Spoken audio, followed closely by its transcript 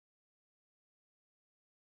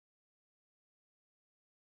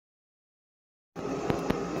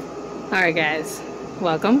Alright guys,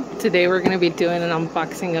 welcome. Today we're going to be doing an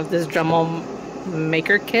unboxing of this Dremel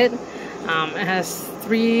maker kit. It has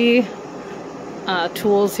three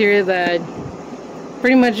tools here that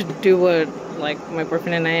pretty much do what like my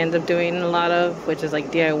boyfriend and I end up doing a lot of, which is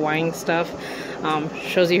like DIYing stuff.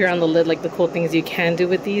 Shows you here on the lid like the cool things you can do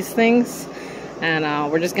with these things, and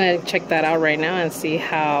we're just going to check that out right now and see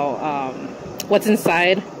how what's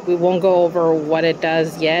inside. We won't go over what it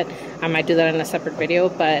does yet. I might do that in a separate video,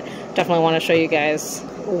 but definitely want to show you guys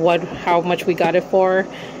how much we got it for,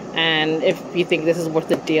 and if you think this is worth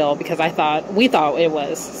the deal, because we thought it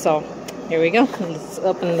was. So here we go. Let's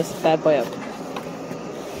open this bad boy up.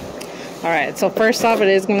 Alright, so first off, it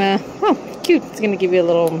is gonna, oh cute, it's gonna give you a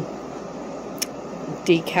little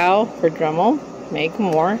decal for Dremel. Make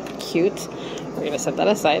more. Cute. We're gonna set that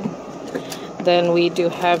aside. Then we do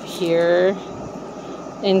have here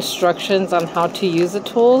instructions on how to use the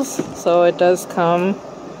tools. So it does come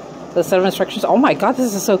the set of instructions. Oh my god,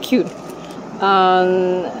 this is so cute.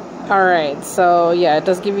 Alright, so yeah, it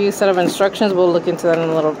does give you a set of instructions. We'll look into that in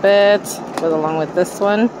a little bit, along with this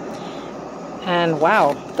one. And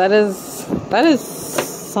wow, that is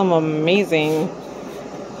some amazing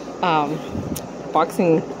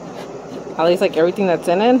boxing, at least like everything that's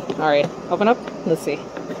in it. Alright, open up, let's see.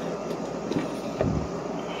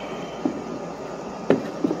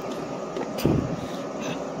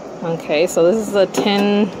 Okay, so this is a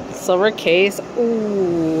tin silver case.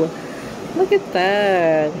 Ooh, look at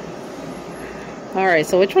that. Alright,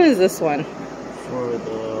 so which one is this one? For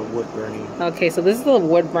the wood burning. Okay, so this is the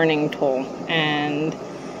wood burning tool, and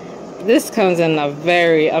this comes in a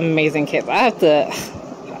very amazing case.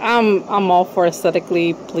 I'm all for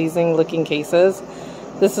aesthetically pleasing looking cases.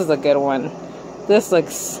 This is a good one. This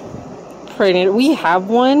looks pretty. We have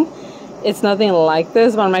one. It's nothing like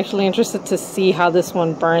this, but I'm actually interested to see how this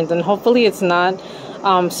one burns, and hopefully it's not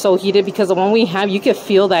so heated, because the one we have, you can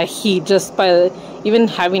feel that heat just by even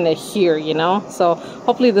having it here, you know. So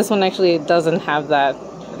hopefully this one actually doesn't have that.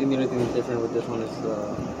 I think the only thing that's different with this one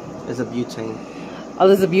is a butane. Oh,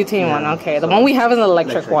 this is a butane one. Okay, the one we have is an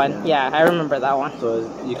electric one. Yeah. Yeah, I remember that one. So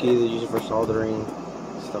you can either use it for soldering,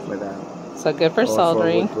 stuff like that. So good for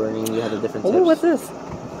soldering. For wood burning, you have the different tips. Oh, what's this?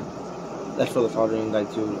 That's for the soldering, like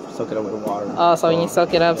to soak it up with water. Oh, so when you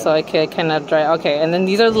soak it up, yeah, so it can kind of dry. Okay, and then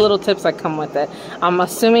these are the little tips that come with it. I'm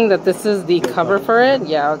assuming that this is the cover for it.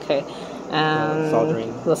 Yeah, okay. And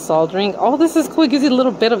soldering. The soldering. Oh, this is cool. It gives you a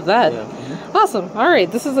little bit of that. Yeah. Awesome. All right,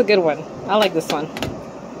 this is a good one. I like this one.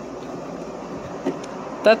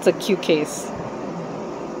 That's a cute case.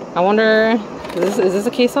 I wonder, is this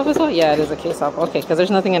a case off as well? Yeah, it is a case off. Okay, because there's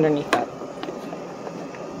nothing underneath that.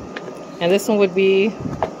 And this one would be...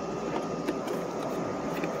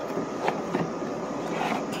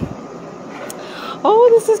 Oh,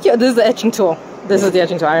 this is cute. This is the etching tool. This is the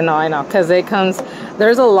etching tool. I know. Because it comes...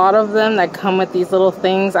 There's a lot of them that come with these little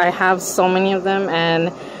things. I have so many of them,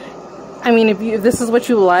 and... I mean, if this is what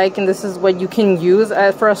you like and this is what you can use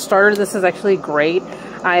for a starter, this is actually great.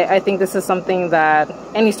 I think this is something that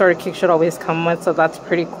any starter kit should always come with, so that's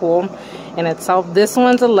pretty cool in itself. This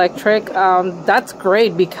one's electric. That's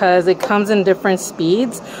great because it comes in different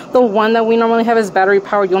speeds. The one that we normally have is battery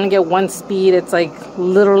powered. You only get one speed. It's like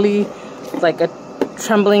literally like a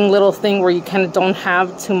trembling little thing where you kind of don't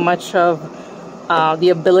have too much of the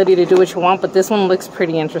ability to do what you want, but this one looks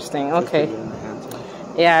pretty interesting. Okay.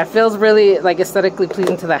 Yeah, it feels really like aesthetically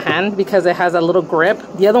pleasing to the hand because it has a little grip.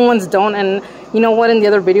 The other ones don't, and you know what, in the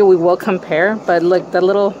other video we will compare, but look,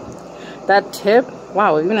 that tip,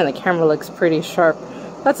 wow, even in the camera looks pretty sharp.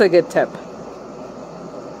 That's a good tip.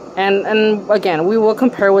 And again, we will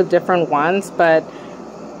compare with different ones, but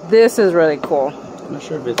this is really cool. I'm not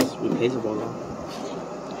sure if it's replaceable though.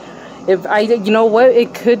 You know what,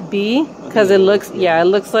 it could be, because it looks, yeah, it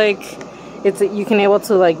looks like you can able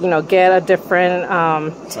to, like, you know, get a different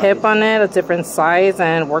tip on it, a different size,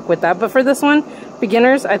 and work with that. But for this one,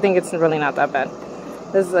 beginners, I think it's really not that bad.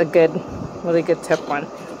 This is a good, really good tip one.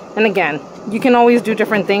 And again, you can always do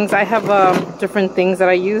different things. I have different things that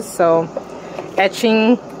I use, so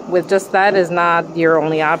etching with just that is not your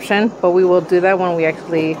only option, but we will do that when we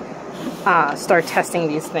actually start testing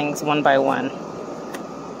these things one by one.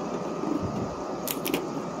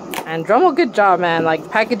 And Dremel, good job, man. Like,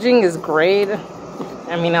 packaging is great.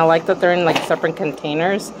 I mean, I like that they're in like separate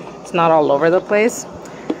containers. It's not all over the place.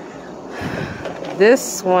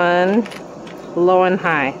 This one, low and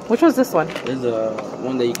high. Which one's this one? This is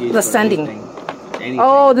one that you can use the for sanding. Anything.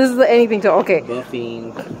 Oh, this is the anything too. Okay.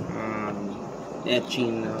 Buffing,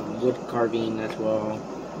 etching, wood carving as well.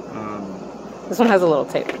 This one has a little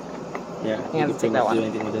tape. Yeah, you can take that one. do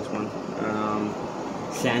anything with this one.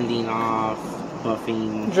 Sanding off,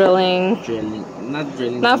 buffing, drilling,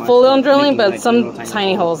 not full on drilling, but like some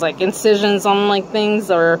tiny holes, like incisions on like things,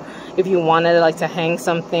 or if you wanted like to hang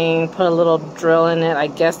something, put a little drill in it. I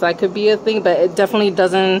guess that could be a thing, but it definitely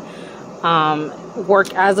doesn't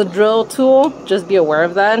work as a drill tool. Just be aware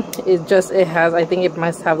of that. It has, I think it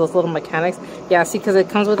must have those little mechanics. Yeah, see, because it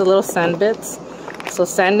comes with the little sand bits, so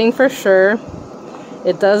sanding for sure.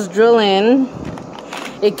 It does drill in.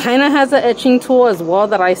 It kind of has an etching tool as well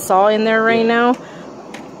that I saw in there right now.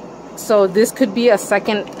 So this could be a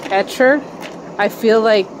second etcher. I feel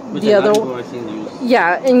like the other,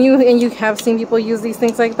 yeah, and you have seen people use these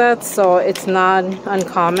things like that, so it's not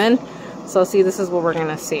uncommon. So see, this is what we're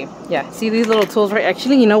gonna see. Yeah, see these little tools, right?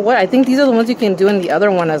 Actually, you know what? I think these are the ones you can do in the other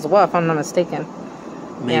one as well, if I'm not mistaken.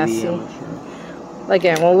 Maybe, yeah, see? I'm not sure.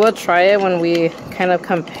 Again, well, we'll try it when we kind of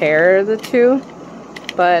compare the two,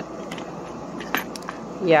 but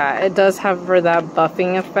yeah, it does have for that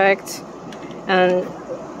buffing effect. And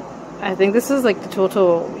I think this is like the tool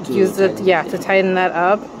to use it, yeah, to tighten that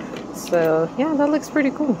up. So yeah, that looks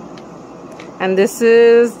pretty cool. And this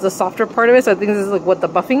is the softer part of it, so I think this is like what, the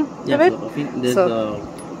buffing of it? The buffing. This is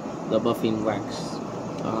the buffing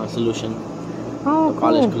wax solution. Oh, the cool.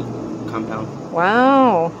 polished compound.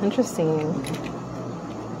 Wow, interesting.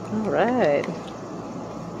 All right.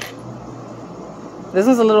 This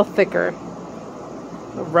one's a little thicker,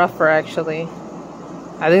 rougher actually.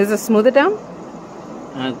 I think this is smooth it down.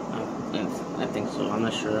 I think so. I'm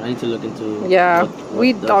not sure. I need to look into. Yeah,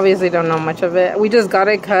 we obviously don't know much of it. We just got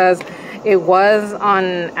it because it was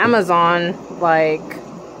on Amazon, like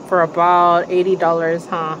for about $80,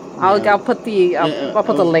 huh? Yeah. I'll put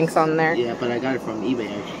the links on there. Yeah, but I got it from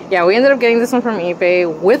eBay actually. Yeah, we ended up getting this one from eBay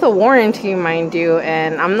with a warranty, mind you.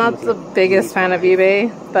 And I'm not the biggest fan of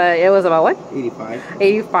eBay, but it was about what?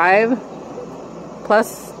 85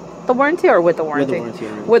 plus the warranty, or with the warranty?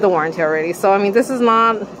 With the warranty already. So I mean, this is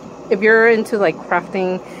not, if you're into like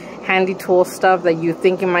crafting handy tool stuff that you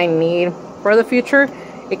think you might need for the future,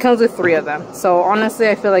 it comes with 3 of them. So honestly,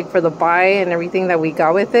 I feel like for the buy and everything that we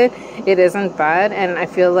got with it, it isn't bad. And I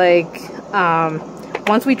feel like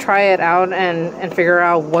once we try it out and figure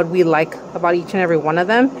out what we like about each and every one of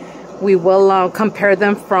them, we will compare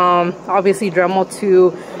them from obviously Dremel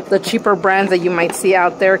to the cheaper brands that you might see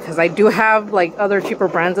out there, because I do have like other cheaper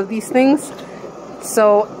brands of these things.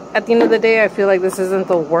 So at the end of the day, I feel like this isn't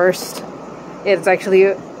the worst. It's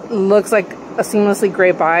actually looks like a seamlessly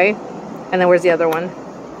great buy. And then where's the other one?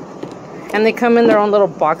 And they come in their own little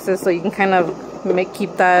boxes, so you can kind of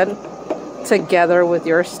keep that together with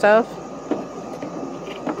your stuff.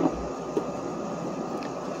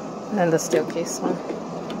 And then the steel case one.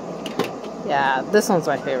 Yeah, this one's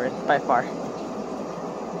my favorite by far.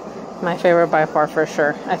 My favorite by far for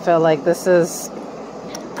sure. I feel like this is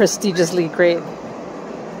prestigiously great.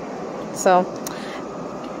 So,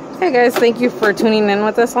 hey guys, thank you for tuning in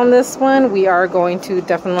with us on this one. We are going to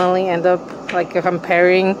definitely end up like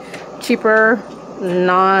comparing cheaper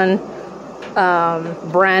non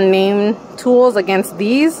brand name tools against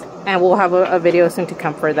these, and we'll have a video soon to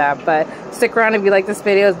come for that. But stick around if you like this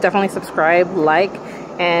video. Definitely subscribe, like,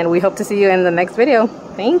 and we hope to see you in the next video.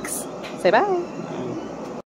 Thanks. Say bye.